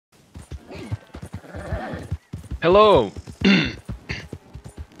Hello!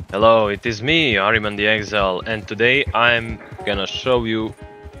 Hello, it is me, Ariman the Exile, and today I'm gonna show you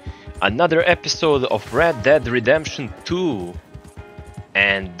another episode of Red Dead Redemption 2.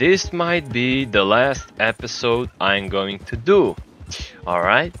 And this might be the last episode I'm going to do.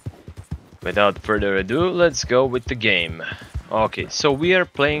 Alright? Without further ado, let's go with the game. Okay, so we are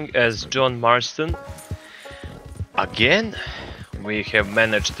playing as John Marston. Again, we have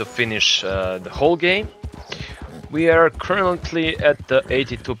managed to finish the whole game. We are currently at the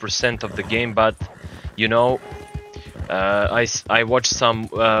 82% of the game, but you know, I watched some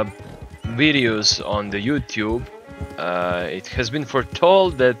videos on the YouTube. It has been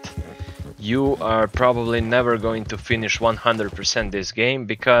foretold that you are probably never going to finish 100% this game,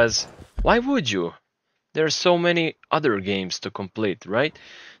 because why would you? There are so many other games to complete, right?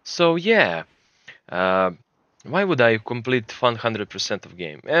 So yeah, why would I complete 100% of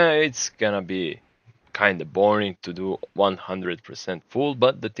game? It's gonna be kind of boring to do 100% full,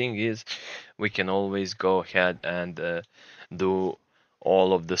 but the thing is, we can always go ahead and do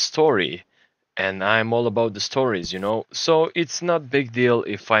all of the story, and I'm all about the stories, you know, so it's not big deal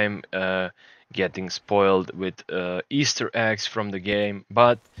if I'm getting spoiled with Easter eggs from the game.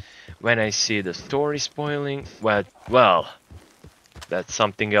 But when I see the story spoiling, well, that's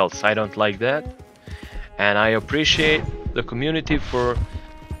something else. I don't like that, and I appreciate the community for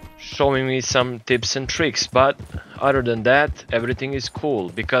showing me some tips and tricks, but other than that, everything is cool,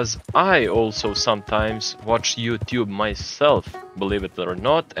 because I also sometimes watch YouTube myself, believe it or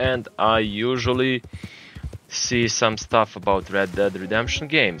not, and I usually see some stuff about Red Dead Redemption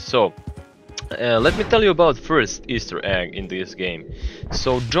game. So let me tell you about first Easter egg in this game.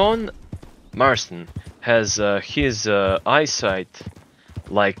 So John Marston has his eyesight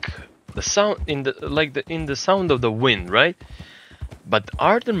like the sound in the sound of the wind, right? But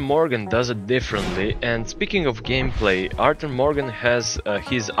Arthur Morgan does it differently, and speaking of gameplay, Arthur Morgan has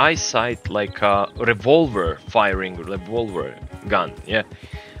his eyesight like a firing revolver gun, yeah.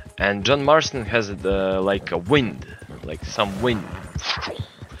 And John Marston has it like a wind, like some wind.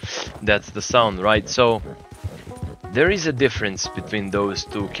 That's the sound, right? So there is a difference between those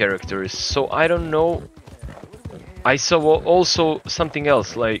two characters, so I don't know. I saw also something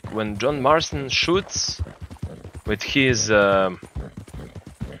else, like when John Marston shoots with his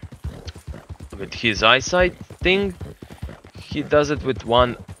eyesight thing, he does it with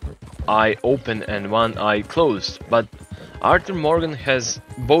one eye open and one eye closed, but Arthur Morgan has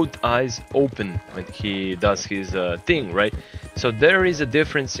both eyes open when he does his thing, right? So there is a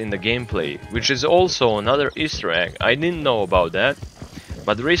difference in the gameplay, which is also another Easter egg. I didn't know about that,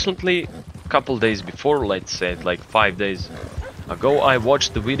 but recently, couple days before, let's say like 5 days ago, I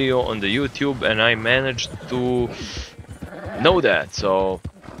watched the video on the YouTube and I managed to know that, so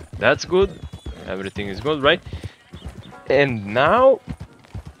that's good. Everything is good, right? And now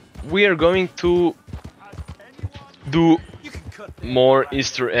we are going to do more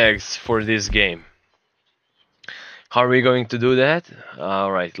Easter eggs for this game. How are we going to do that?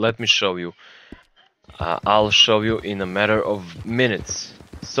 Alright, let me show you. I'll show you in a matter of minutes.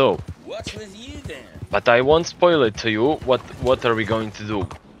 So, what's with you then? But I won't spoil it to you. What are we going to do?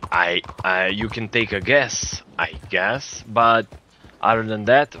 You can take a guess, I guess, but other than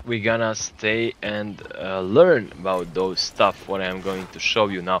that, we're gonna stay and learn about those stuff what I'm going to show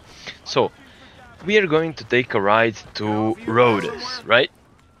you now. So we are going to take a ride to Rhodes, right?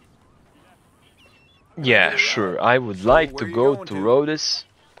 Yeah, sure. I would like to go to Rhodes.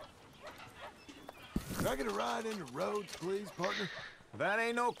 Can I get a ride into Rhodes, please, partner? That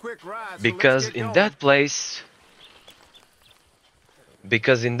ain't no quick ride. So Because let's get in going. that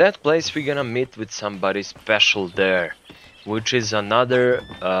place, we're gonna meet with somebody special there, which is another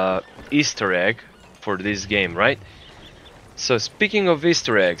Easter egg for this game, right? So speaking of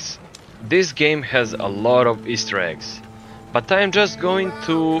Easter eggs, this game has a lot of Easter eggs, but I'm just going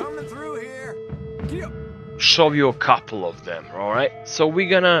to Coming through here. show you a couple of them, alright? So we're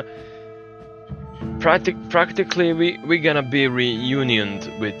gonna practically we're gonna be reunioned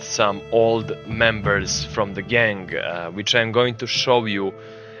with some old members from the gang, which I'm going to show you,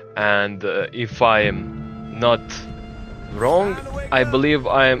 and if I am not wrong, I believe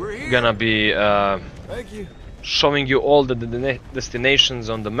I'm gonna be Thank you. showing you all the destinations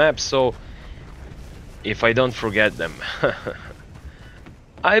on the map, so if I don't forget them.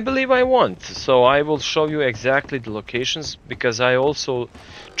 I believe I won't, so I will show you exactly the locations, because I also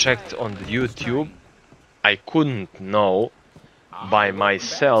checked on the YouTube. I couldn't know by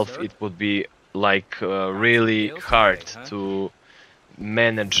myself. It would be like really hard to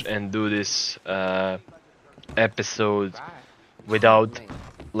manage and do this episode without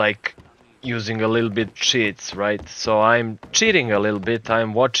like using a little bit cheats, right? So I'm cheating a little bit.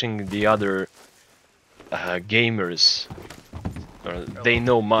 I'm watching the other gamers. They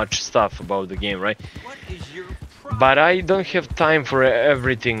know much stuff about the game, right? What is your But I don't have time for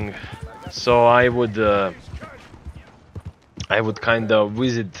everything, so I would kind of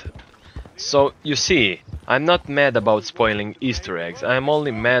visit. So you see, I'm not mad about spoiling Easter eggs. I'm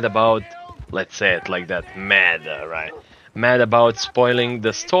only mad about, let's say it like that, mad, right? Mad about spoiling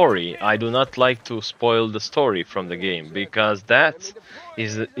the story. I do not like to spoil the story from the game because that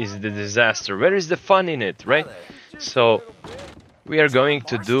is the disaster. Where is the fun in it, right? So we are going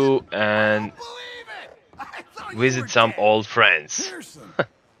to do and visit some old friends. Pearson,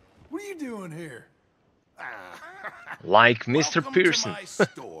 what are you doing here? Like Mr. Welcome Pearson. to my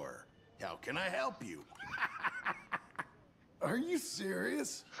store. How can I help you? Are you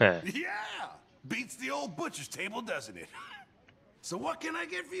serious? Yeah, beats the old butcher's table, doesn't it? So what can I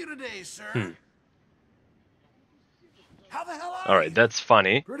get for you today, sir? How the hell are Alright, you? that's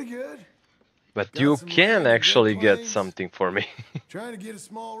funny. Pretty good. But Got you some can land and actually good get plains. something for me. Trying to get a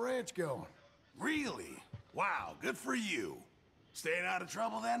small ranch going. Really? Wow, good for you. Staying out of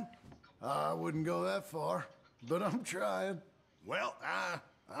trouble then? I wouldn't go that far, but I'm trying. Well,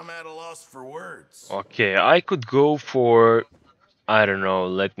 I'm at a loss for words. Okay, I could go for, I don't know,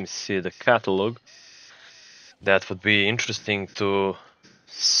 let me see the catalog. That would be interesting to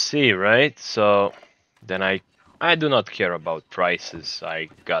see, right? So then I do not care about prices. I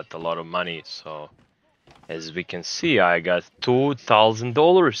got a lot of money, so as we can see, I got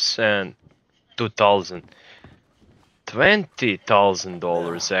 $2,000 and 2,000.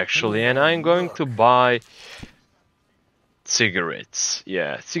 $20,000 actually, and I'm going to buy cigarettes.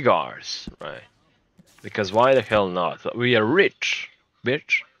 Yeah, cigars, right? Because why the hell not? We are rich,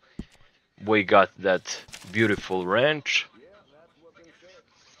 bitch. We got that beautiful ranch.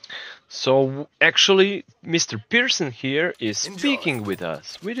 So actually, Mr. Pearson here is speaking with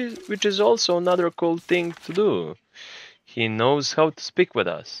us, which is also another cool thing to do. He knows how to speak with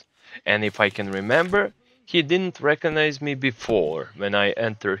us. And if I can remember, he didn't recognize me before when I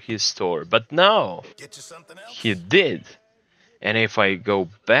entered his store, but now Get you something else? he did. And if I go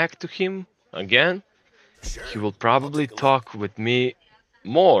back to him again, Sure. he will probably talk with me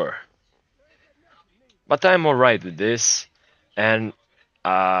more. But I'm alright with this, and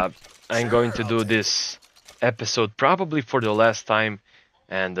I'm going to do this episode probably for the last time,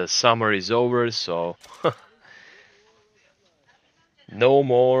 and the summer is over, so no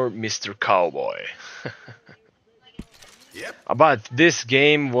more Mr. Cowboy. Yep. But this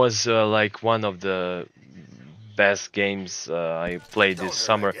game was like one of the best games I played this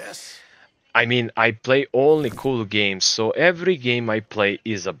summer. I mean, I play only cool games, so every game I play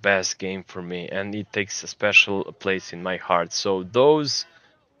is a best game for me, and it takes a special place in my heart. So those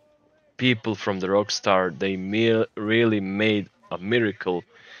people from the Rockstar, they really made a miracle.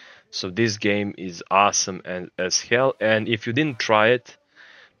 So this game is awesome and as hell, and if you didn't try it,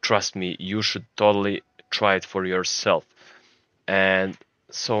 trust me, you should totally try it for yourself. And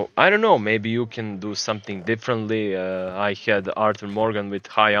so I don't know, maybe you can do something differently. I had Arthur Morgan with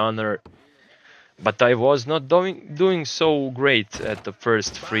high honor, but I was not doing so great at the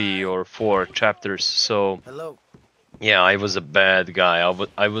first 3 or 4 chapters. So Hello. yeah, I was a bad guy.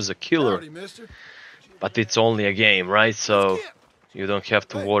 I was a killer. Howdy, mister. But it's only a game, right? So you don't have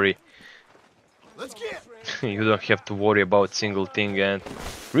to worry. Let's get. You don't have to worry about single thing and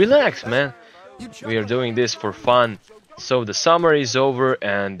relax, man. We are doing this for fun. So the summer is over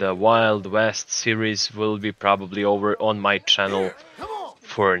and the Wild West series will be probably over on my channel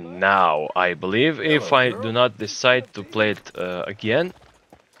for now, I believe. If I do not decide to play it again,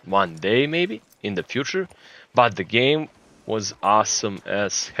 one day maybe, in the future. But the game was awesome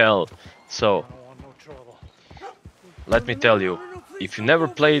as hell. So, let me tell you, if you never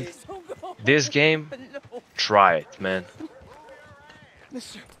played this game, try it, man.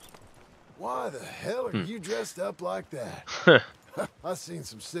 Why the hell are you dressed up like that? I've seen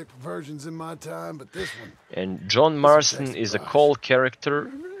some sick versions in my time, but this one... And John Marston is a cool character.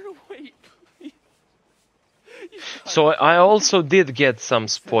 So I also did get some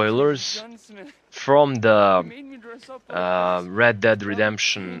spoilers from the Red Dead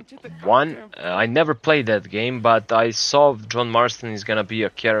Redemption 1. I never played that game, but I saw John Marston is gonna be a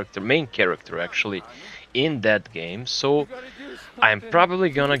character, main character actually, in that game. So I'm probably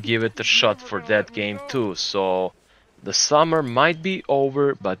gonna give it a shot for that game too. So the summer might be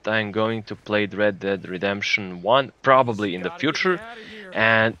over, but I'm going to play Red Dead Redemption 1 probably in the future.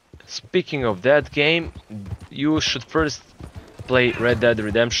 And speaking of that game, you should first play Red Dead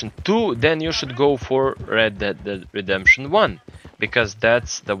Redemption 2, then you should go for Red Dead Redemption 1. because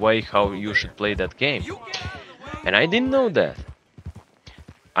that's the way how you should play that game. And I didn't know that.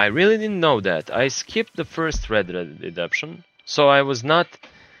 I really didn't know that. I skipped the first Red Dead Redemption, so I was not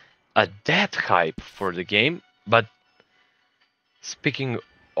that hype for the game. But speaking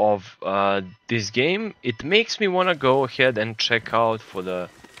of this game, it makes me wanna go ahead and check out for the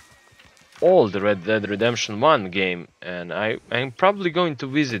old Red Dead Redemption 1 game, and I'm probably going to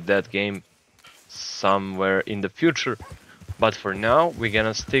visit that game somewhere in the future, but for now we're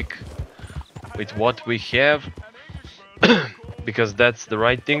gonna stick with what we have because that's the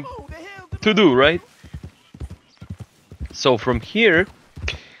right thing to do, right? So from here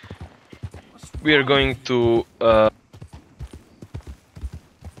we are going to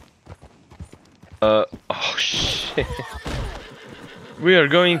oh shit. We are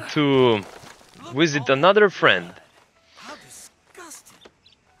going to visit another friend. How disgusting.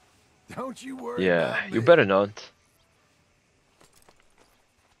 Don't you worry Yeah, about you me. better not.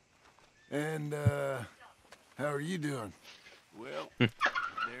 And, how are you doing? Well,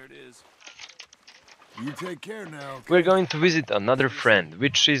 there it is. You take care now, okay? We're going to visit another friend,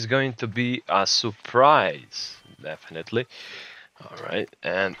 which is going to be a surprise, definitely. Alright,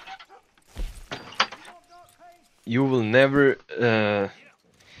 and you will never...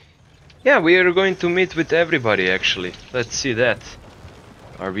 Yeah, we are going to meet with everybody, actually. Let's see that.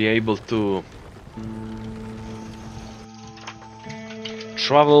 Are we able to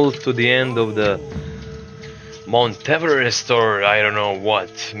travel to the end of the Mount Everest or I don't know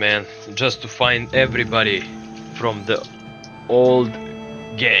what, man, just to find everybody from the old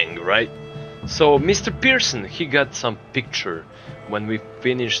gang, right? So Mr. Pearson, he got some picture when we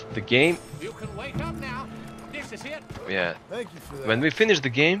finished the game. You can wake up now. This is it. Yeah, Thank you for that. when we finished the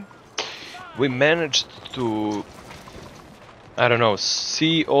game, we managed to, I don't know,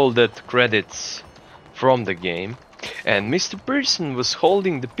 see all that credits from the game, and Mr. Pearson was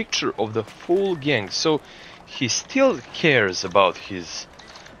holding the picture of the full gang, so he still cares about his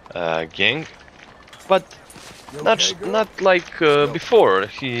gang, but You not okay, girl? not like before.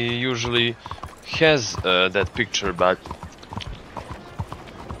 He usually has that picture, but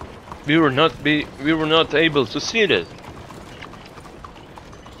we were not able to see it.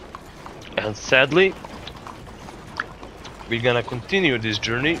 And sadly, we're gonna continue this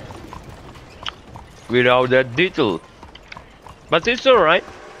journey without that detail. But it's alright.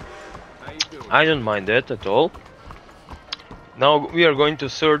 How you doing? I don't mind that at all. Now we are going to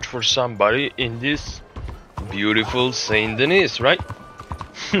search for somebody in this beautiful Saint Denis, right?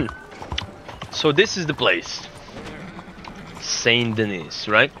 So this is the place. Saint Denis,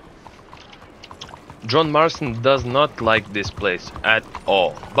 right? John Marston does not like this place at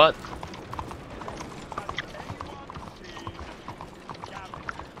all, but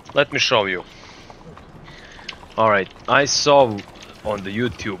let me show you. Alright, I saw on the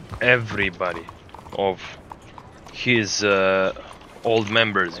YouTube everybody of his old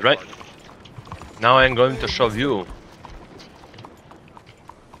members, right? Now I'm going to show you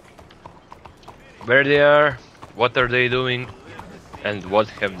where they are, what are they doing, and what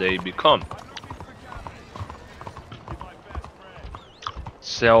have they become.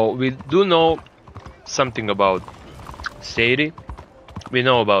 So we do know something about Sadie, we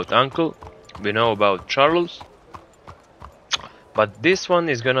know about Uncle, we know about Charles, but this one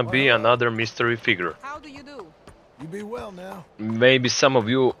is gonna be another mystery figure. How do you do? You be well now. Maybe some of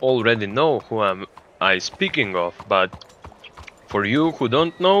you already know who I speaking of, but for you who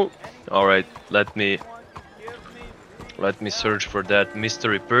don't know, alright, let me search for that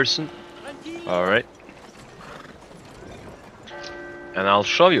mystery person. Alright. And I'll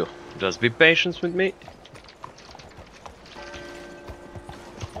show you. Just be patient with me.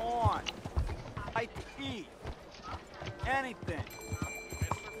 Corn. I eat. Anything.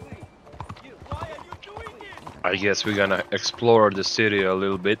 Why are you doing this? I guess we're gonna explore the city a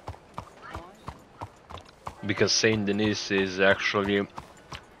little bit. Because Saint Denis is actually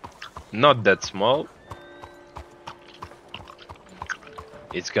not that small.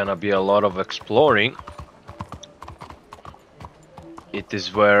 It's gonna be a lot of exploring. It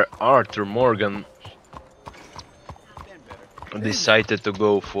is where Arthur Morgan decided to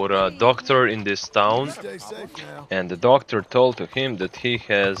go for a doctor in this town, Stay safe now. and the doctor told to him that he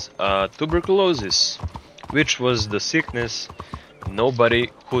has tuberculosis, which was the sickness nobody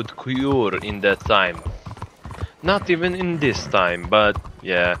could cure in that time. Not even in this time, but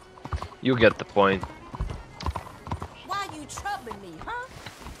yeah, you get the point. Why you troubling me, huh?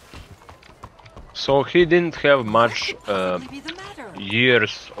 So he didn't have much What could be the matter?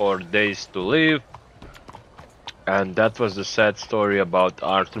 years or days to live, and that was the sad story about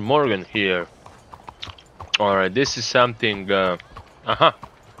Arthur Morgan here. Alright, this is something Uh-huh.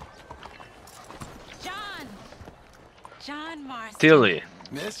 John! John Marston. Tilly.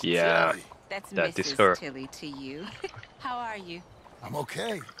 Miss Yeah, Tilly. That's that is Mrs. her. Tilly to you. How are you? I'm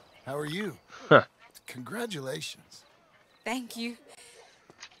okay. How are you? Huh. Congratulations. Thank you.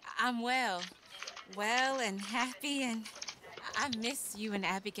 I'm well. Well and happy, and I miss you and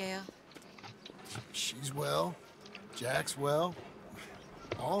Abigail. She's well. Jack's well.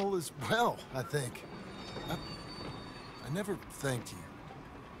 All is well, I think. I never thanked you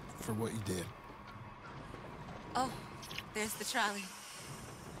for what you did. Oh, there's the trolley.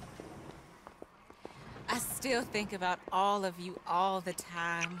 I still think about all of you all the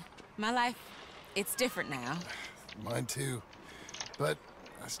time. My life, it's different now. Mine too. But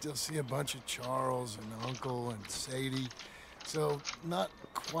I still see a bunch of Charles and Uncle and Sadie. So not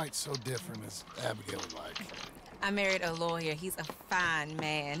quite so different as Abigail would like. I married a lawyer. He's a fine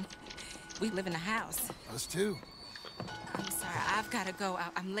man. We live in a house. Us too. I'm sorry, I've got to go.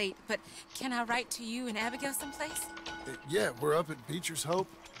 I'm late, but can I write to you and Abigail someplace? Yeah, we're up at Beecher's Hope,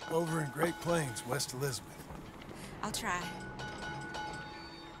 over in Great Plains, West Elizabeth. I'll try.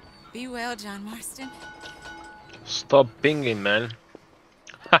 Be well, John Marston. Stop pinging, man.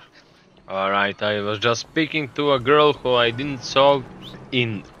 Alright, I was just speaking to a girl who I didn't saw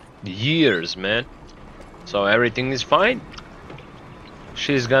in years, man. So everything is fine.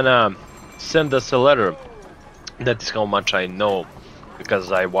 She's gonna send us a letter. That is how much I know,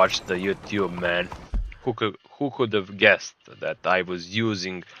 because I watched the YouTube, man. Who could have guessed that I was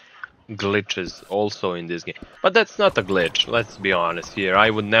using glitches also in this game? But that's not a glitch, let's be honest here. I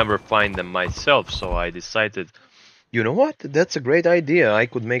would never find them myself, so I decided, you know what? That's a great idea. I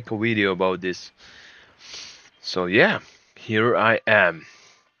could make a video about this. So yeah, here I am.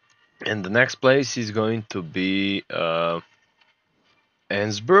 And the next place is going to be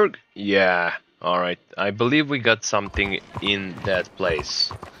Ensburg? Yeah, alright. I believe we got something in that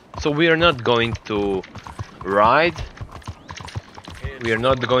place. So we are not going to ride. We are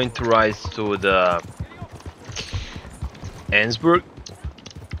not going to ride to the Ensburg.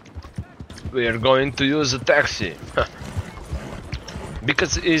 We are going to use a taxi.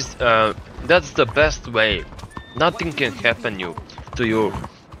 Because that's the best way. Nothing can happen to you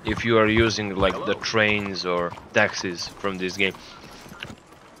if you are using like the trains or taxis from this game.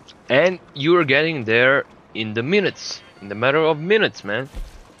 And you are getting there in the minutes, in the matter of minutes, man.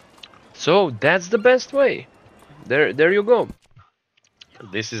 So that's the best way. There you go.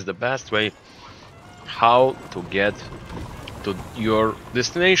 This is the best way how to get to your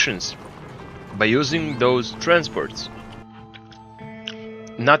destinations, by using those transports.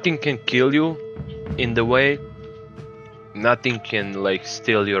 Nothing can kill you in the way. Nothing can like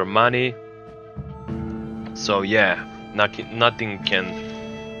steal your money. So yeah, nothing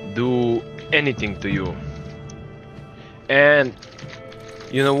can do anything to you. And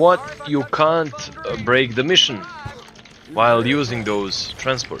you know what? You can't break the mission while using those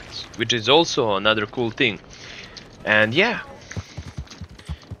transports, which is also another cool thing. And yeah,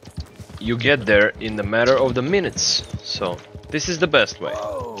 you get there in the matter of the minutes. So this is the best way.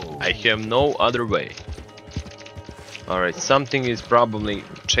 I have no other way. Alright, something is probably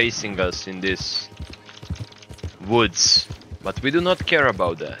chasing us in this woods, but we do not care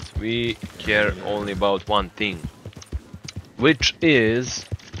about that. We care only about one thing, which is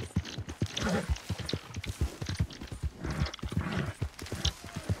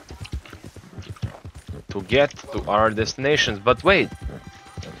to get to our destinations. But wait,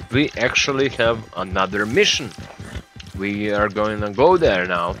 we actually have another mission. We are going to go there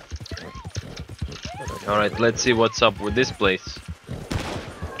now. Alright, let's see what's up with this place.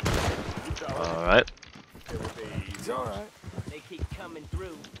 Alright. It's alright. They keep coming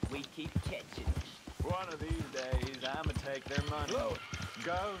through, we keep catching. One of these days, I'ma take their money.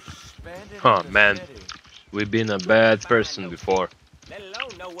 Go spend it. Huh, man. We've been a bad person before.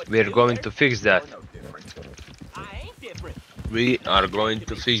 We're going to fix that. I ain't different. We are going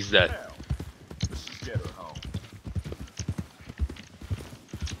to fix that.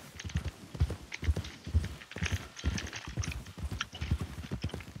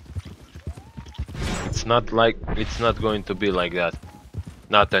 It's not going to be like that.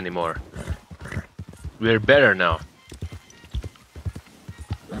 Not anymore. We're better now.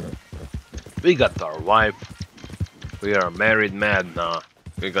 We got our wife. We are a married man now.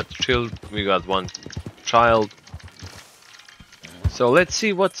 We got one child. So let's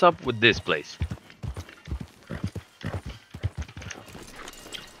see what's up with this place.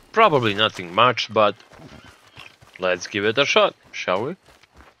 Probably nothing much, but let's give it a shot, shall we?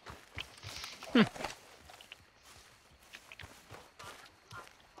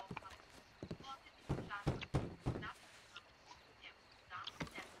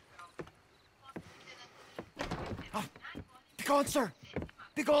 gone, sir.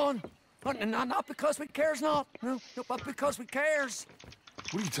 Be gone. Not because we cares not. No, but because we cares.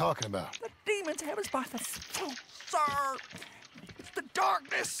 What are you talking about? The demons have us by the throat, sir. It's the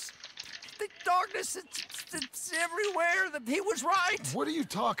darkness. The darkness, it's everywhere. He was right. What are you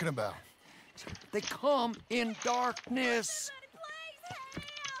talking about? They come in darkness.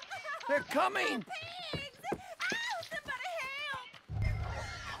 They're coming.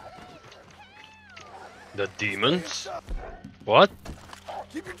 The demons? What?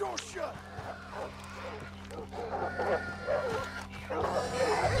 Keep your door shut.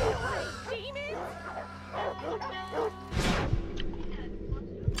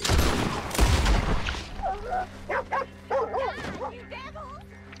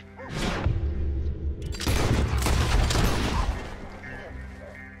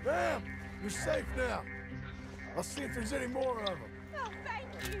 Ma'am, you're safe now. I'll see if there's any more of them.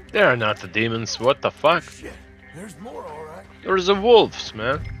 They are not the demons. What the fuck? Shit, there's more, all right. There's the wolves,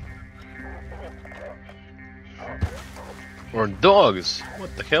 man. Or dogs.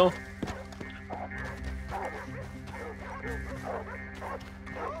 What the hell?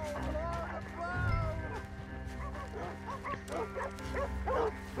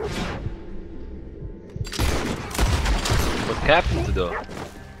 What happened to them?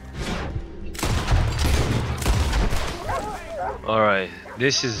 Alright,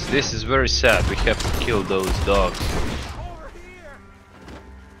 this is very sad. We have to kill those dogs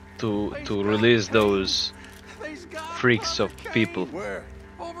to release those freaks of people. Where?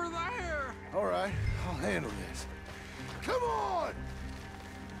 Over there. All right, I'll handle this. Come on!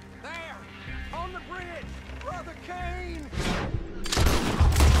 There. On the bridge. Brother Kane.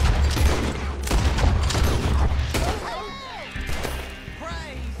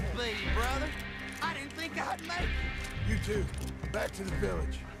 Praise thee, brother. I didn't think I'd make it. You two, back to the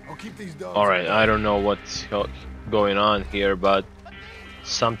village. I'll keep these dogs. Alright, I don't know what's going on here, but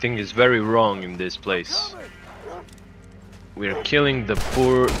something is very wrong in this place. We're killing the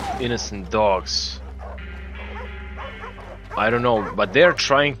poor innocent dogs. I don't know, but they're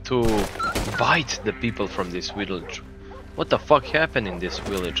trying to bite the people from this village. What the fuck happened in this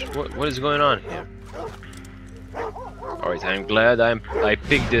village? What is going on here? Alright, I'm glad I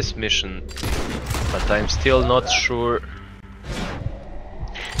picked this mission, but I'm still not sure.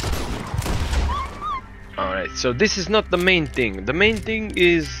 Alright, so this is not the main thing. The main thing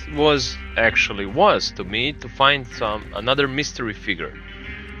was to me to find another mystery figure,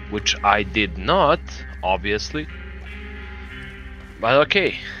 which I did not, obviously. But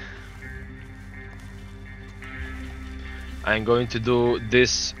okay. I'm going to do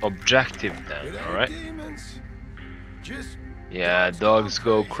this objective then, alright? Yeah, dogs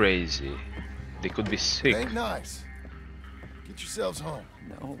go crazy. They could be sick. Ain't nice. Get yourselves home.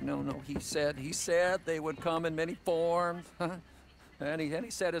 No. He said they would come in many forms. And he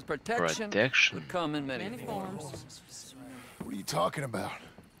said his protection would come in many forms. What are you talking about?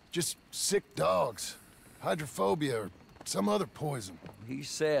 Just sick dogs. Hydrophobia or some other poison. He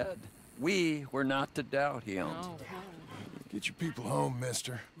said we were not to doubt him. Get your people home,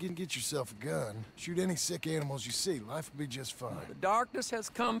 mister. Get yourself a gun. Shoot any sick animals you see. Life will be just fine. The darkness has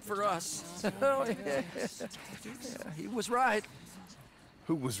come for us. Yeah, he was right.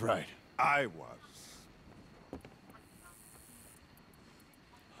 Who was right? I was.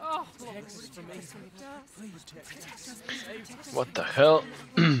 What the hell?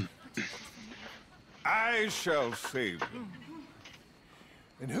 I shall save them.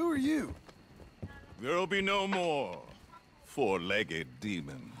 And who are you? There'll be no more four-legged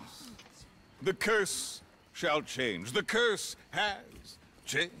demons. The curse shall change. The curse has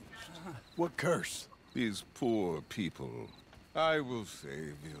changed. What curse? These poor people. I will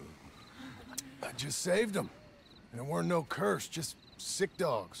save you. I just saved them. And it weren't no curse, just sick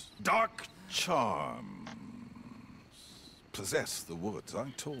dogs. Dark charms possess the woods,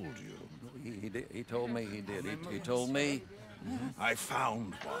 I told you. He did. He told me he did. He told me. I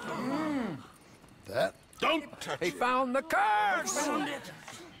found one. That? Don't touch He it. found the curse.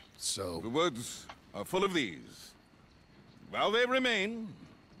 So, The woods are full of these. While they remain,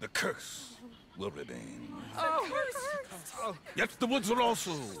 the curse will remain. Yet the woods are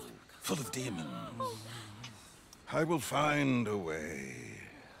also full of demons. I will find a way.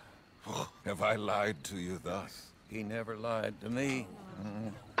 Oh, have I lied to you thus? He never lied to me.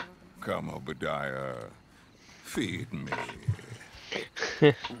 Come, Obadiah. Feed me.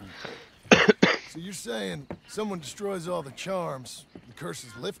 so you're saying someone destroys all the charms, the curse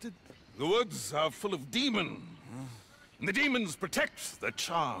is lifted? The woods are full of demons. And the demons protect the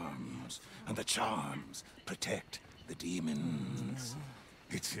charms. And the charms protect the demons.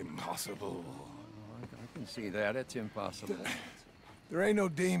 It's impossible. can see that. It's impossible. There ain't no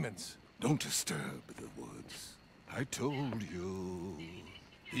demons. Don't disturb the woods. I told you.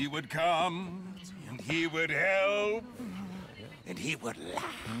 He would come, and he would help, and he would laugh.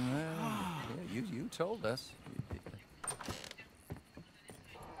 Yeah, you told us.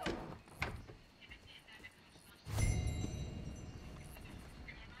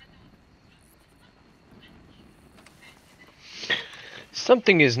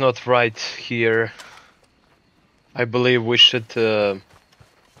 Something is not right here. I believe we should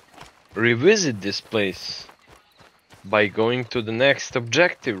revisit this place by going to the next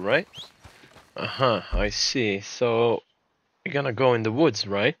objective, right? I see. So we're gonna go in the woods,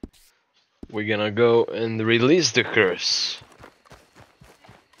 right? We're gonna go and release the curse.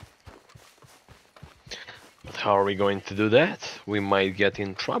 But how are we going to do that? We might get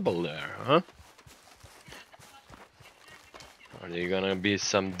in trouble there, huh? Are there gonna be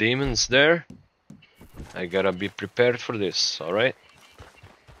some demons there? I gotta be prepared for this, alright?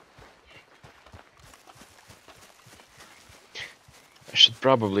 I should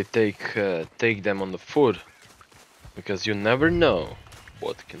probably take them on the foot, because you never know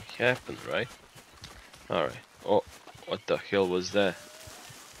what can happen, right? Alright. Oh, what the hell was that?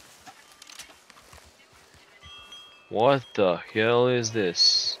 What the hell is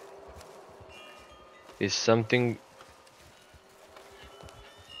this? Is something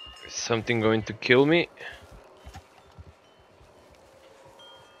going to kill me?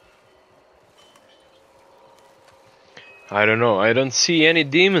 I don't know. I don't see any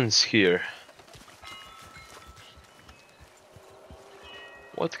demons here.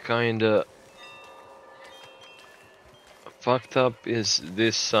 What kind of fucked up is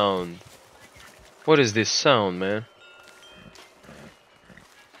this sound? What is this sound, man?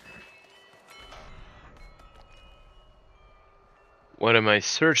 What am I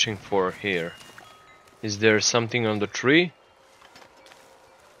searching for here? Is there something on the tree?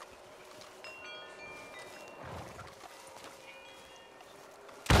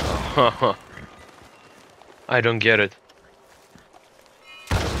 I don't get it.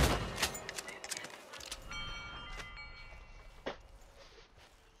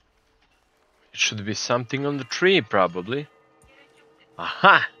 It should be something on the tree, probably.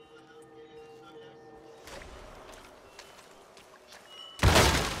 Aha!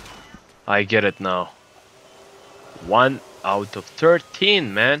 I get it now. 1 out of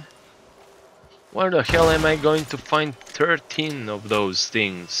 13, man. Where the hell am I going to find 13 of those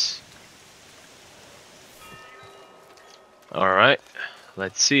things? Alright,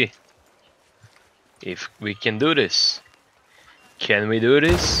 let's see if we can do this. Can we do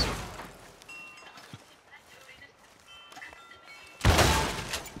this?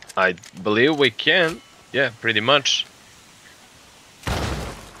 I believe we can. Yeah, pretty much.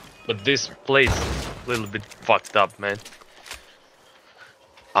 But this place is a little bit fucked up, man.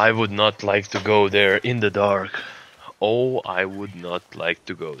 I would not like to go there in the dark. Oh, I would not like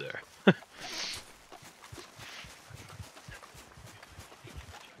to go there.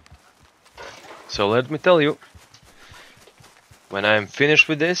 So let me tell you, when I'm finished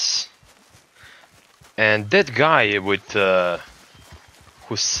with this, and that guy with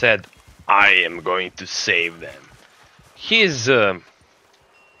who said I am going to save them, he's I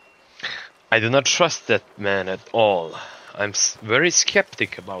do not trust that man at all. I'm very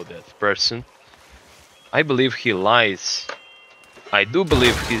skeptic about that person. I believe he lies. I do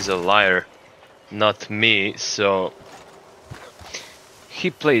believe he's a liar, not me, so he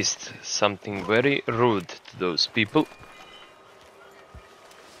placed something very rude to those people.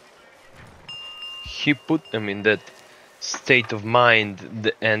 He put them in that state of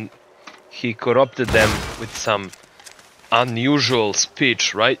mind and he corrupted them with some unusual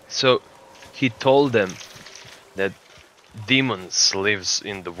speech, right? So he told them that demons lives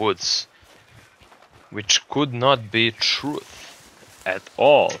in the woods, which could not be truth at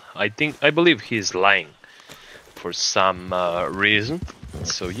all. I believe he's lying for some reason.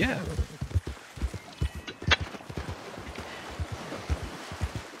 So yeah.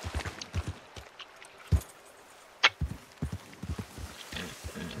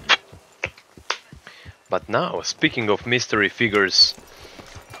 But now, speaking of mystery figures,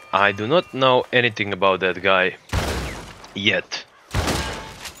 I do not know anything about that guy yet.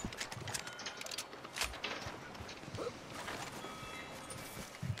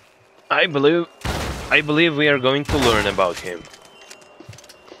 I believe we are going to learn about him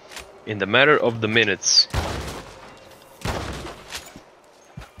in the matter of the minutes.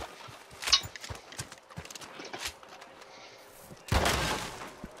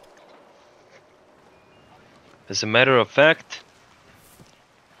 As a matter of fact,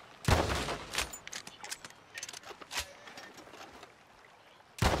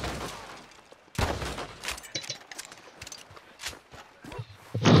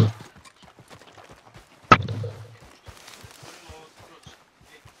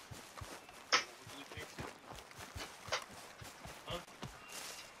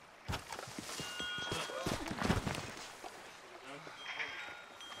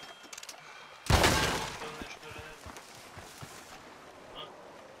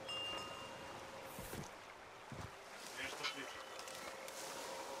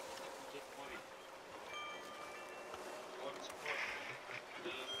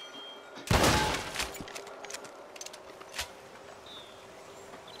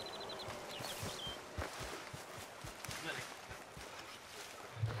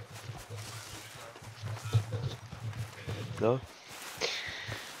 though.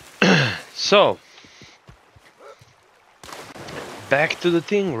 So, back to the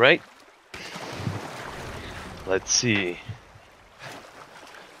thing, right? Let's see.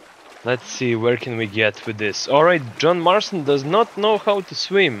 Let's see, where can we get with this? Alright, John Marston does not know how to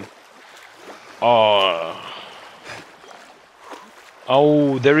swim. Oh,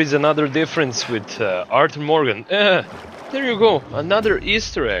 there is another difference with Arthur Morgan. There you go, another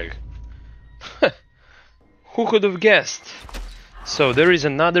Easter egg. Who could have guessed? So there is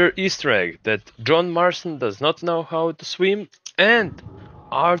another Easter egg that John Marston does not know how to swim and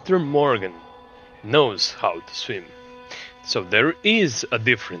Arthur Morgan knows how to swim. So there is a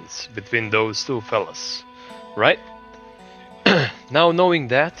difference between those two fellas, right? Now knowing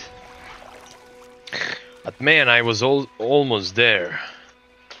that, but man, I was almost there.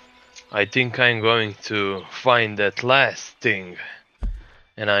 I think I'm going to find that last thing,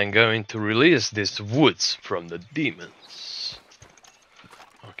 and I'm going to release these woods from the demons.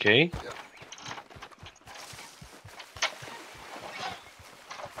 Okay.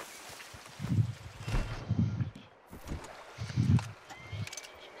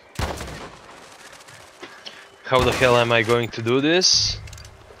 How the hell am I going to do this?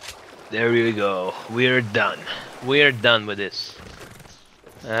 There you go. We're done. We're done with this.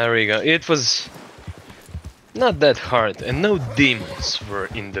 There we go. It was not that hard, and no demons were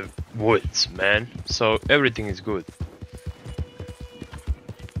in the woods, man. So everything is good.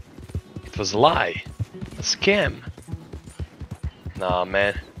 It was a lie. A scam. Nah,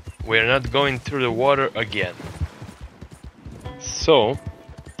 man. We're not going through the water again. So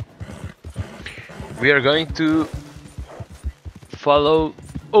we are going to follow...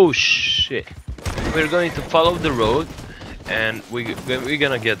 Oh shit. We're going to follow the road and we're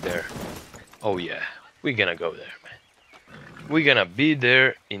gonna get there. Oh yeah, we're gonna go there, man. We're gonna be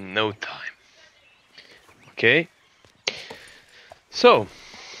there in no time. Okay? So...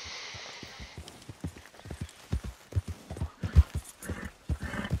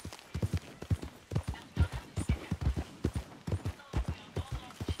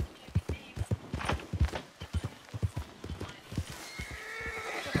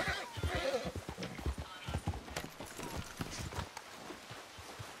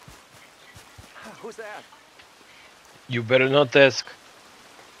 Who's that? You better not ask.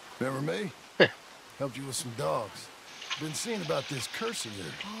 Remember me? Helped you with some dogs. Been seeing about this curse of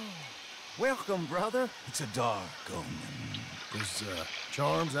yours. Welcome, brother. It's a dark omen. There's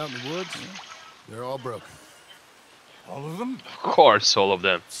charms out in the woods. They're all broken. All of them? Of course, all of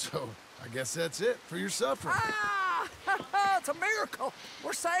them. So, I guess that's it for your suffering. Ah! It's a miracle.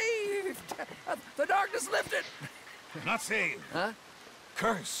 We're saved. The darkness lifted. Not saved. Huh?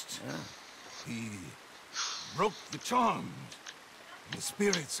 Cursed. He broke the charm. The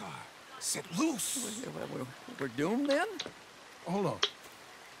spirits are set loose. We're doomed then? Hold on.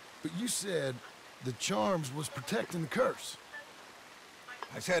 But you said the charms was protecting the curse.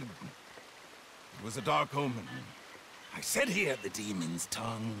 I said it was a dark omen. I said he had the demon's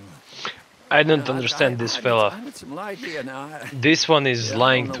tongue. I don't understand this fella. I need some light here now. This one is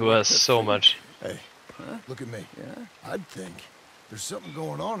lying to us so much. Hey, look at me. Yeah? I'd think there's something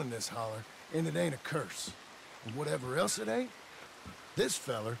going on in this holler, and it ain't a curse. And whatever else it ain't, this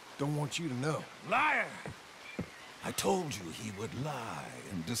feller don't want you to know. Liar! I told you he would lie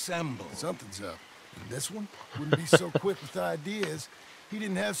and dissemble. Something's up. And this one wouldn't be so quick with ideas. He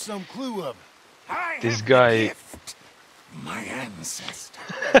didn't have some clue of it. This guy... Gift. My ancestor.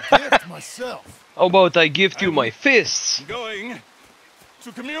 Gift myself. How about I gift you my fists? Going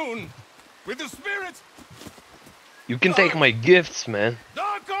to commune with the spirits. You can take my gifts, man.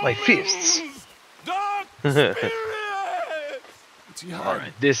 Dark My omens! fists. Dark spirits! What's he hiding?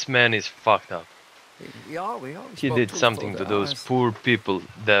 Alright, this man is fucked up. We always He spoke did truthful something to those us. poor people,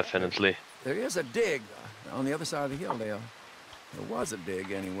 definitely. There is a dig on the other side of the hill there. There was a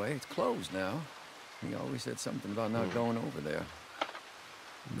dig anyway. It's closed now. He always said something about not going over there.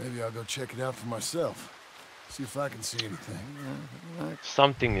 Maybe I'll go check it out for myself. See if I can see anything. Yeah, right.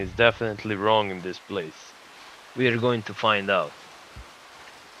 Something is definitely wrong in this place. We are going to find out.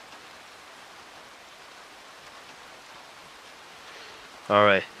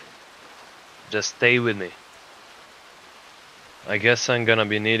 Alright. Just stay with me. I guess I'm gonna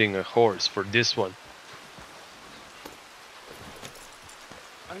be needing a horse for this one.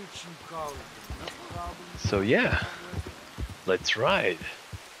 So yeah, let's ride.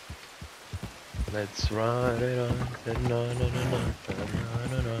 Let's ride it on. Na, na, na, na, na,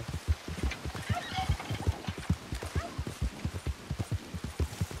 na, na.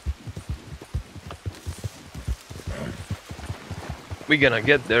 We're gonna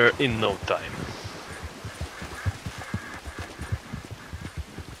get there in no time.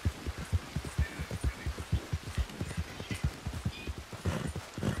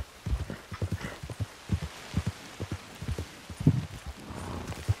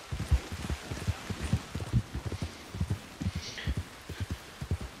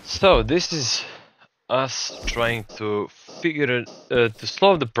 So this is us trying to figure to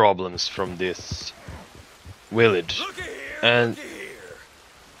solve the problems from this village, and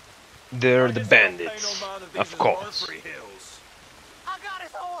they're the bandits, of course. I got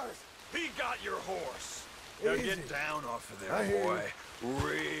his horse. He got your horse. Now get down off of there, boy.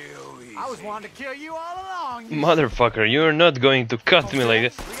 Real easy. I was wanting to kill you all along. Motherfucker, you're not going to cut me like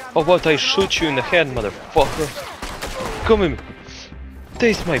that. How about I shoot you in the head, motherfucker? Come in.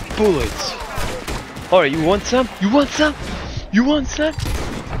 Taste my bullets. Alright, you want some? You want some? You want some?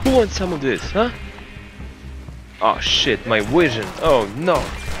 Who wants some of this, huh? Oh shit, my vision. Oh no.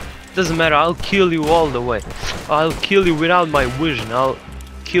 Doesn't matter, I'll kill you all the way. I'll kill you without my vision. I'll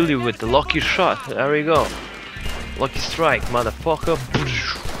kill you with the lucky shot. There we go. Lucky strike, motherfucker.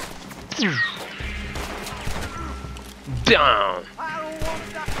 Down.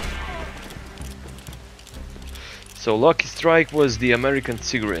 So lucky strike was the American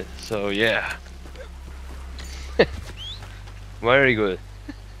cigarette. So yeah. Very good.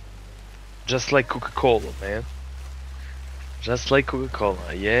 Just like Coca-Cola, man. Just like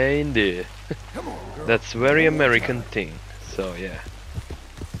Coca-Cola. Yeah, indeed. That's very American thing. So yeah.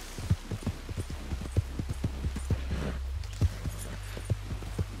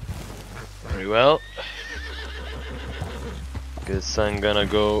 Very well. Guess I'm gonna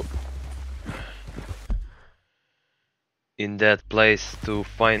go in that place to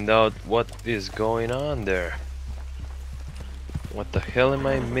find out what is going on there. What the hell am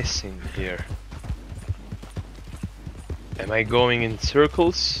I missing here? Am I going in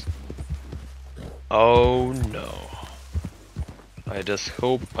circles? Oh no. I just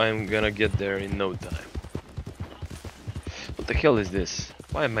hope I'm gonna get there in no time. What the hell is this?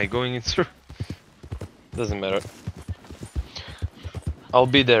 Why am I going in circles? Doesn't matter. I'll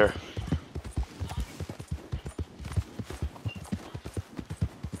be there.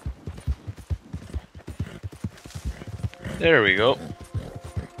 There we go.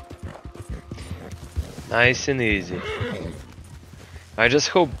 Nice and easy. I just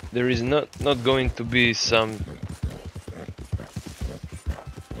hope there is not going to be some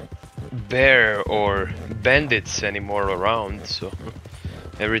bear or bandits anymore around, so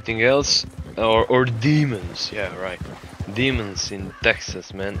everything else, or demons, yeah, right, demons in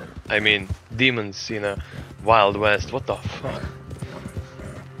Texas, man. I mean demons in a Wild West. What the fuck?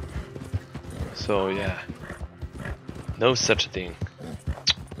 So yeah, no such thing.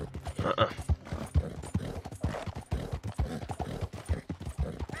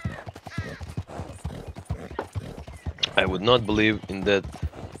 I would not believe in that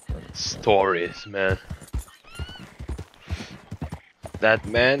stories, man. That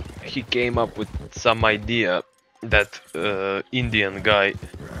man, he came up with some idea that Indian guy,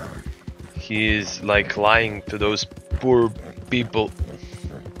 he is like lying to those poor people,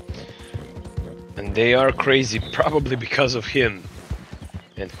 and they are crazy probably because of him,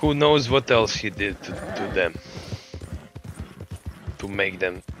 and who knows what else he did to them to make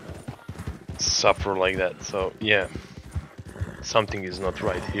them suffer like that. So yeah, something is not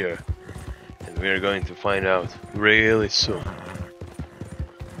right here, and we are going to find out really soon.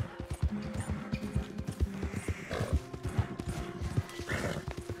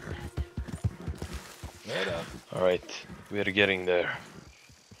 Alright, we are getting there.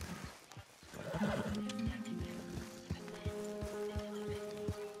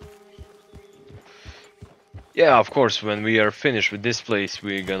 Yeah, of course, when we are finished with this place,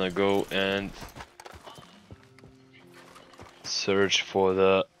 we're gonna go and search for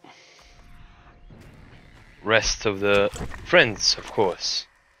the rest of the friends, of course.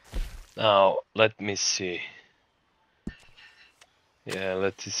 Now, let me see. Yeah,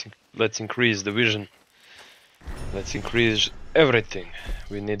 let's increase the vision. Let's increase everything.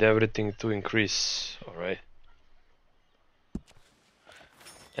 We need everything to increase, alright.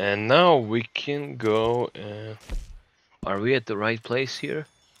 And now we can go. Are we at the right place here?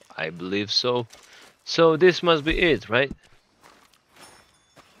 I believe so. So this must be it, right?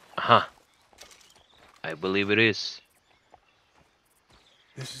 Aha. I believe it is.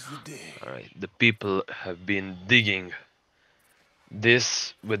 This is the dig. Alright, the people have been digging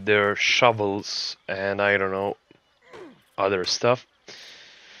this with their shovels and I don't know, other stuff.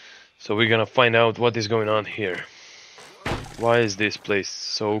 So we're gonna find out what is going on here. Why is this place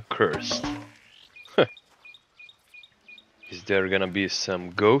so cursed? Is there gonna be some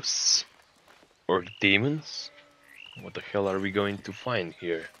ghosts or demons? What the hell are we going to find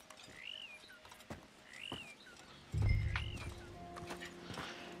here?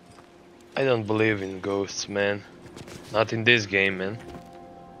 I don't believe in ghosts, man. Not in this game, man.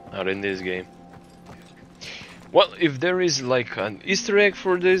 Not in this game. Well, if there is like an Easter egg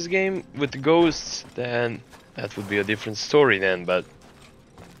for this game with ghosts, then that would be a different story then, but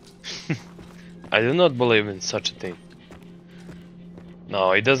I do not believe in such a thing.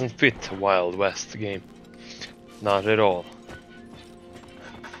 No, it doesn't fit a Wild West game. Not at all.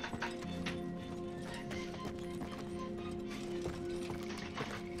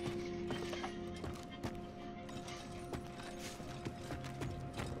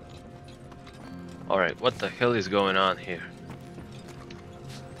 Alright, what the hell is going on here?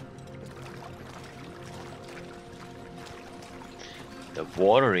 The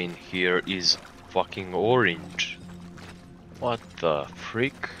water in here is fucking orange. What the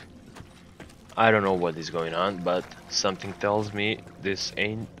freak? I don't know what is going on, but something tells me this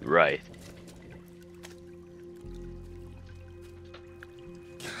ain't right.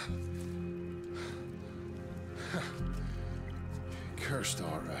 Cursed,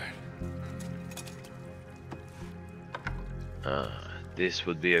 all right. This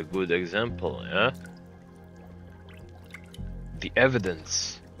would be a good example, yeah? The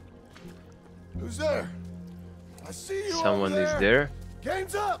evidence. Who's there? I see you. Someone is there.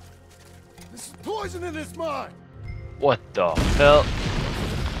 Game's up. This is poison in this mine. What the hell?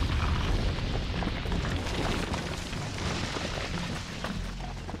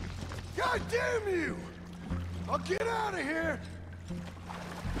 God damn you! I'll get out of here.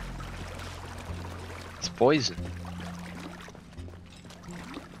 It's poison.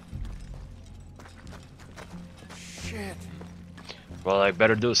 Shit. Well, I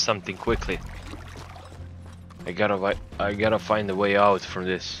better do something quickly. I gotta find a way out from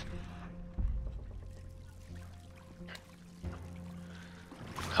this.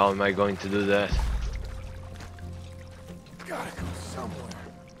 How am I going to do that? Gotta go somewhere.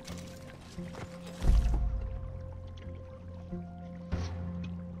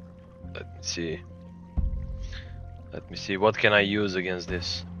 Let me see. Let me see. What can I use against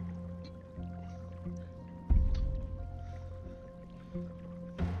this?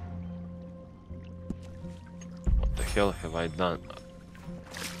 What the hell have I done?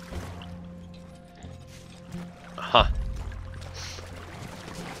 Aha.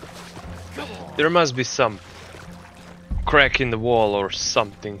 There must be some crack in the wall or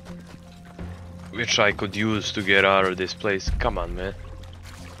something which I could use to get out of this place. Come on, man.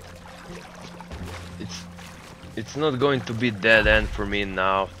 It's not going to be dead end for me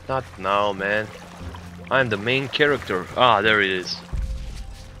now. Not now, man. I'm the main character. Ah, there it is.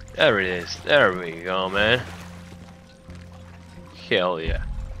 There it is. There we go, man. Hell yeah.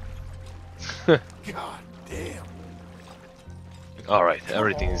 God damn. Alright,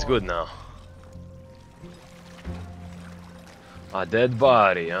 everything is good now. A dead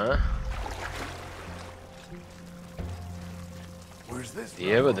body, huh? Where's this?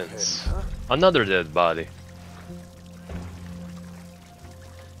 The evidence. Another dead body.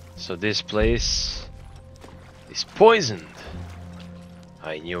 So this place is poisoned.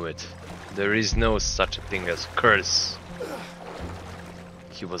 I knew it. There is no such a thing as curse.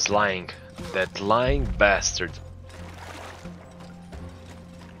 He was lying. That lying bastard.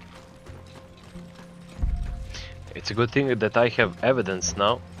 It's a good thing that I have evidence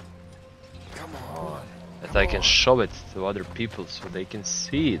now. Come on. That I can show it to other people so they can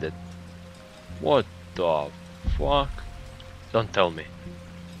see that. What the fuck? Don't tell me.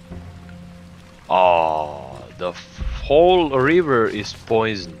 Oh, the whole river is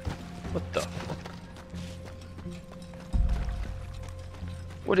poisoned. What the fuck?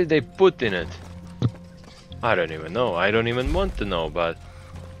 What did they put in it? I don't even know. I don't even want to know, but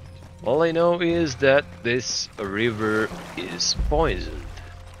all I know is that this river is poisoned.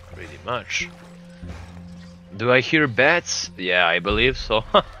 Pretty much. Do I hear bats? Yeah, I believe so.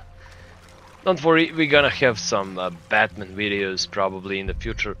 Don't worry, we're gonna have some Batman videos probably in the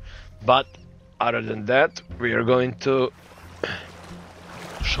future. But other than that, we are going to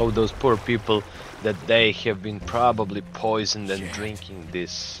show those poor people that they have been probably poisoned and drinking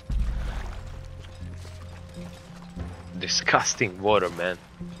this disgusting water, man.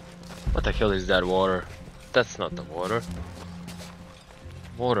 What the hell is that water? That's not the water.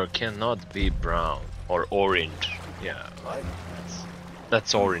 Water cannot be brown or orange. Yeah,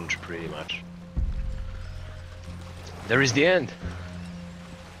 that's orange pretty much. There is the end.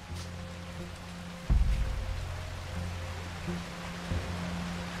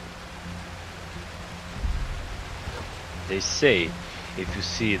 They say if you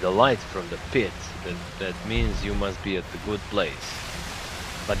see the light from the pit, that means you must be at the good place.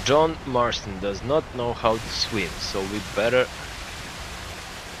 But John Marston does not know how to swim, so we better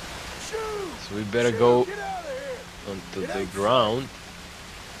go onto the ground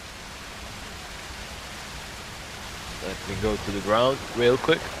Let me go to the ground real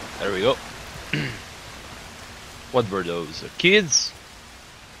quick. There we go. What were those? Kids?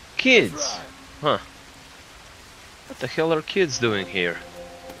 Kids? Huh. What the hell are kids doing here?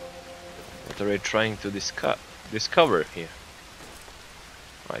 What are they trying to discover here?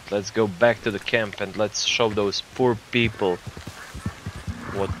 Right, let's go back to the camp and let's show those poor people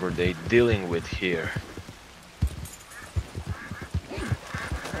what were they dealing with here.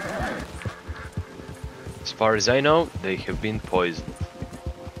 As far as I know, they have been poisoned.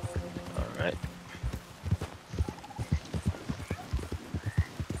 Alright.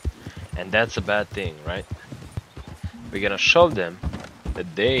 And that's a bad thing, right? We're gonna show them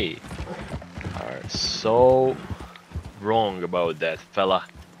that they are so wrong about that fella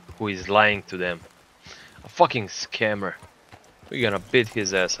who is lying to them. A fucking scammer. We're gonna beat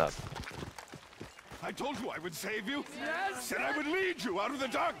his ass up. I told you I would save you. Yes. Said I would lead you out of the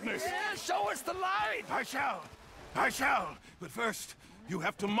darkness. Yes, show us the light. I shall. I shall. But first, you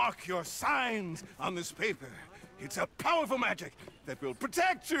have to mark your signs on this paper. It's a powerful magic that will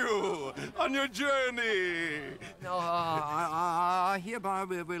protect you on your journey. No, I hereby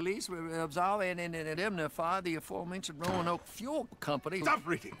release, absolve, and indemnify the aforementioned Roanoke Fuel Company. Stop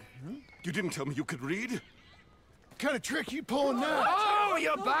reading. You didn't tell me you could read. What kind of trick you pulling now? Oh,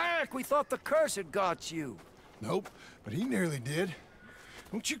 you're back! We thought the curse had got you. Nope, but he nearly did.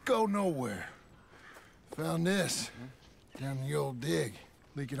 Don't you go nowhere. Found this down in the old dig,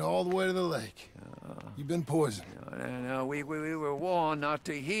 leaking all the way to the lake. You've been poisoned. No, we were warned not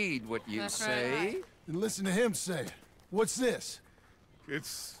to heed what you say. Then listen to him say it. What's this?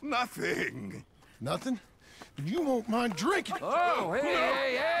 It's nothing. Nothing? Then you won't mind drinking it. Oh,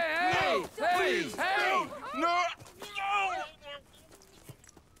 hey! No!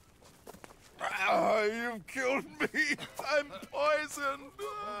 Oh, you've killed me. I'm poisoned.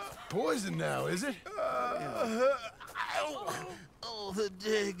 Poison now, is it? Oh, the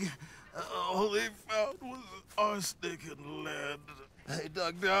dig. All they found was arsenic and lead. I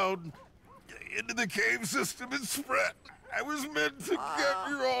dug down into the cave system and spread. I was meant to get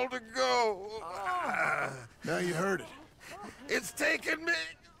you all to go. Now you heard it. It's taken me.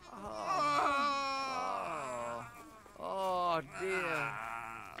 Oh, dear.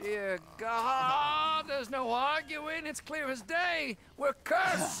 Dear God, there's no arguing. It's clear as day. We're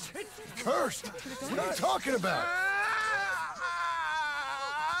cursed. Cursed? What are you talking about?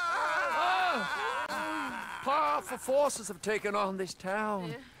 Powerful forces have taken on this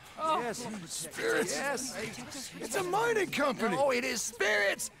town. Yes. Spirits? Yes. It's a mining company. Oh, it is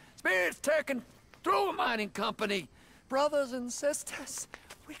spirits. Spirits taken through a mining company. Brothers and sisters,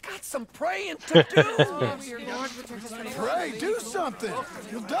 we got some praying to do. Pray, do something.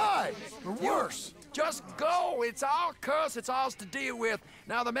 You'll die, or worse. Just go. It's our curse. It's ours to deal with.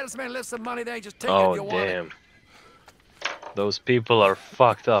 Now the medicine man left some money there. Just take it if you want it. Damn. Those people are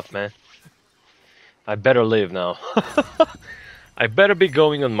fucked up, man. I better leave now. I better be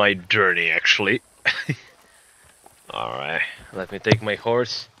going on my journey, actually. Alright, let me take my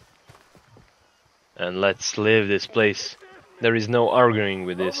horse. And let's leave this place. There is no arguing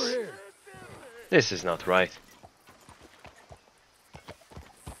with this. This is not right.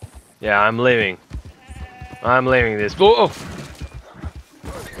 Yeah, I'm leaving. I'm leaving this. Oh!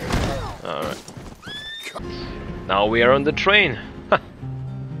 Alright. Now we are on the train.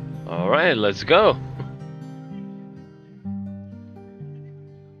 Alright, let's go.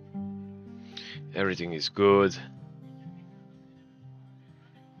 Everything is good.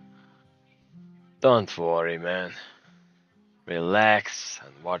 Don't worry, man. Relax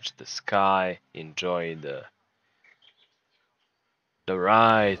and watch the sky. Enjoy the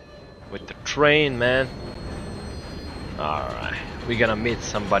ride with the train, man. Alright, we're gonna meet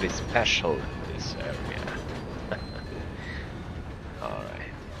somebody special in this area.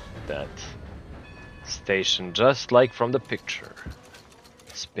 Alright, that station just like from the picture.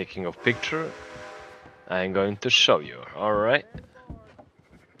 Speaking of picture, I'm going to show you, alright?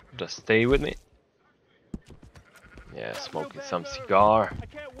 Just stay with me. Yeah, smoking some cigar.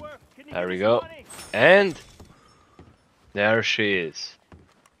 There we go. And there she is.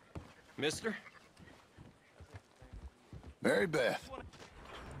 Mister? Mary Beth.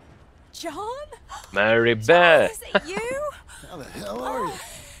 John? Mary Beth. Is it you? How the hell are you?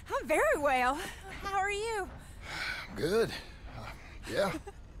 I'm very well. How are you? Good. Yeah,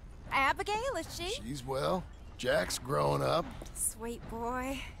 Abigail, is she? she's well. Jack's growing up. Sweet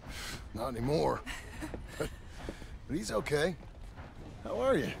boy. Not anymore. But he's okay. How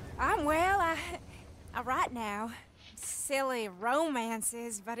are you? I'm well. I write now. Silly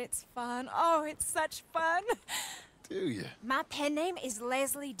romances, but it's fun. Oh, it's such fun. Do you? My pen name is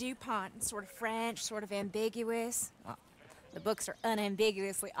Leslie DuPont. Sort of French, sort of ambiguous. Well, the books are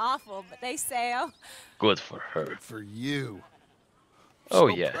unambiguously awful, but they sell. Good for her. Good for you. Oh,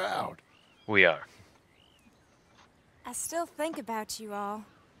 So yeah. proud. We are. I still think about you all.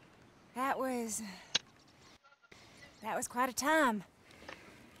 That was quite a time.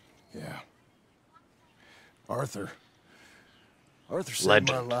 Yeah. Arthur saved Legend.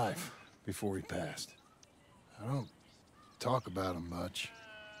 my life before he passed. I don't talk about him much,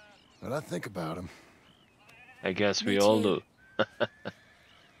 but I think about him. I guess Me we all too. do.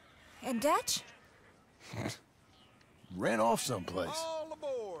 And Dutch? Ran off someplace. All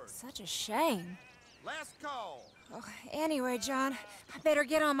aboard. Such a shame. Last call. Oh, anyway, John, I better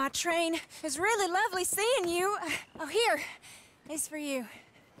get on my train. It was really lovely seeing you. Oh, here. It's for you.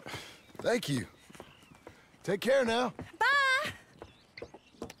 Thank you. Take care now. Bye!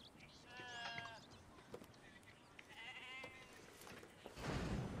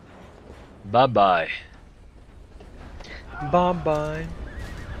 Bye-bye. Bye-bye.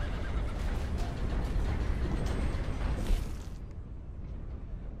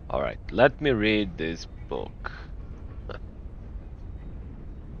 Alright, let me read this book.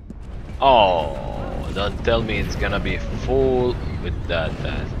 Oh, don't tell me it's gonna be full with that.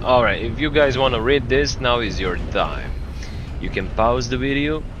 Alright, if you guys wanna read this, now is your time. You can pause the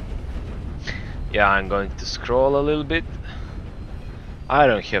video. Yeah, I'm going to scroll a little bit. I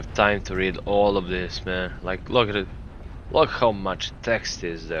don't have time to read all of this, man. Like, look at it. Look how much text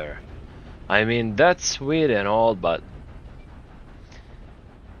is there. I mean, that's sweet and all, but...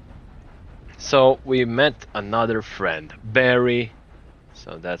 So, we met another friend, Barry.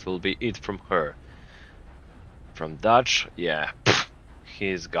 So that will be it from her. From Dutch, yeah,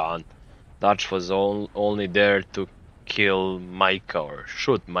 he's gone. Dutch was only there to kill Micah, or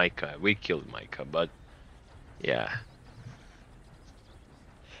shoot Micah. We killed Micah, but... Yeah.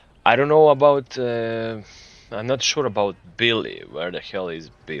 I don't know about... I'm not sure about Billy. Where the hell is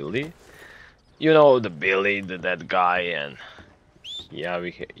Billy? You know the Billy, that guy, and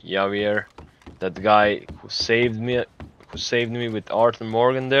Javier, that guy who saved me with Arthur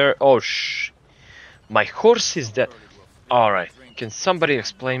Morgan there. Oh my horse is dead. All right, can somebody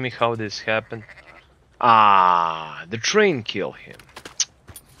explain me how this happened? Ah, the train killed him.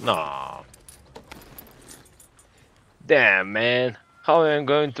 No. Damn, man. How am I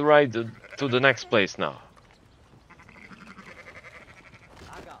going to ride to the next place now?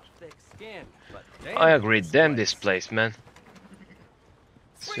 I agree, damn this place, man.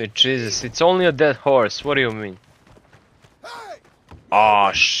 Sweet Jesus, it's only a dead horse, what do you mean?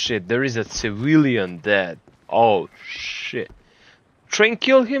 Oh shit, there is a civilian dead. Oh shit. Train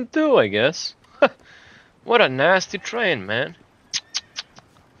killed him too, I guess. What a nasty train, man.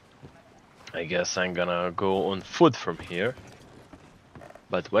 I guess I'm gonna go on foot from here.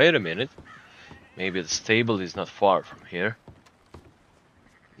 But wait a minute. Maybe the stable is not far from here.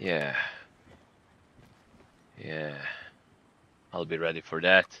 Yeah. Yeah. I'll be ready for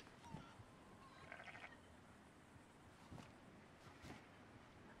that.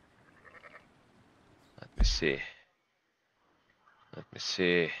 Let me see. Let me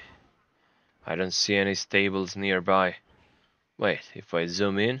see. I don't see any stables nearby. Wait, if I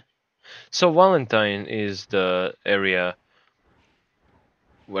zoom in. So Valentine is the area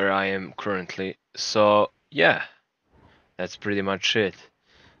where I am currently. So yeah, that's pretty much it.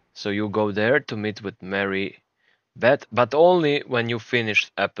 So you go there to meet with Mary Beth, but only when you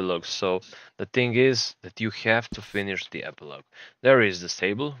finish epilogue. So the thing is that you have to finish the epilogue. There is the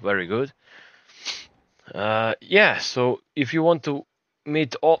stable, very good. Yeah, so if you want to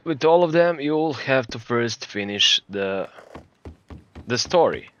meet with all of them, you'll have to first finish the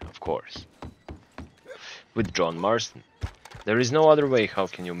story, of course, with John Marston. There is no other way how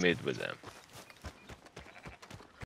can you meet with them.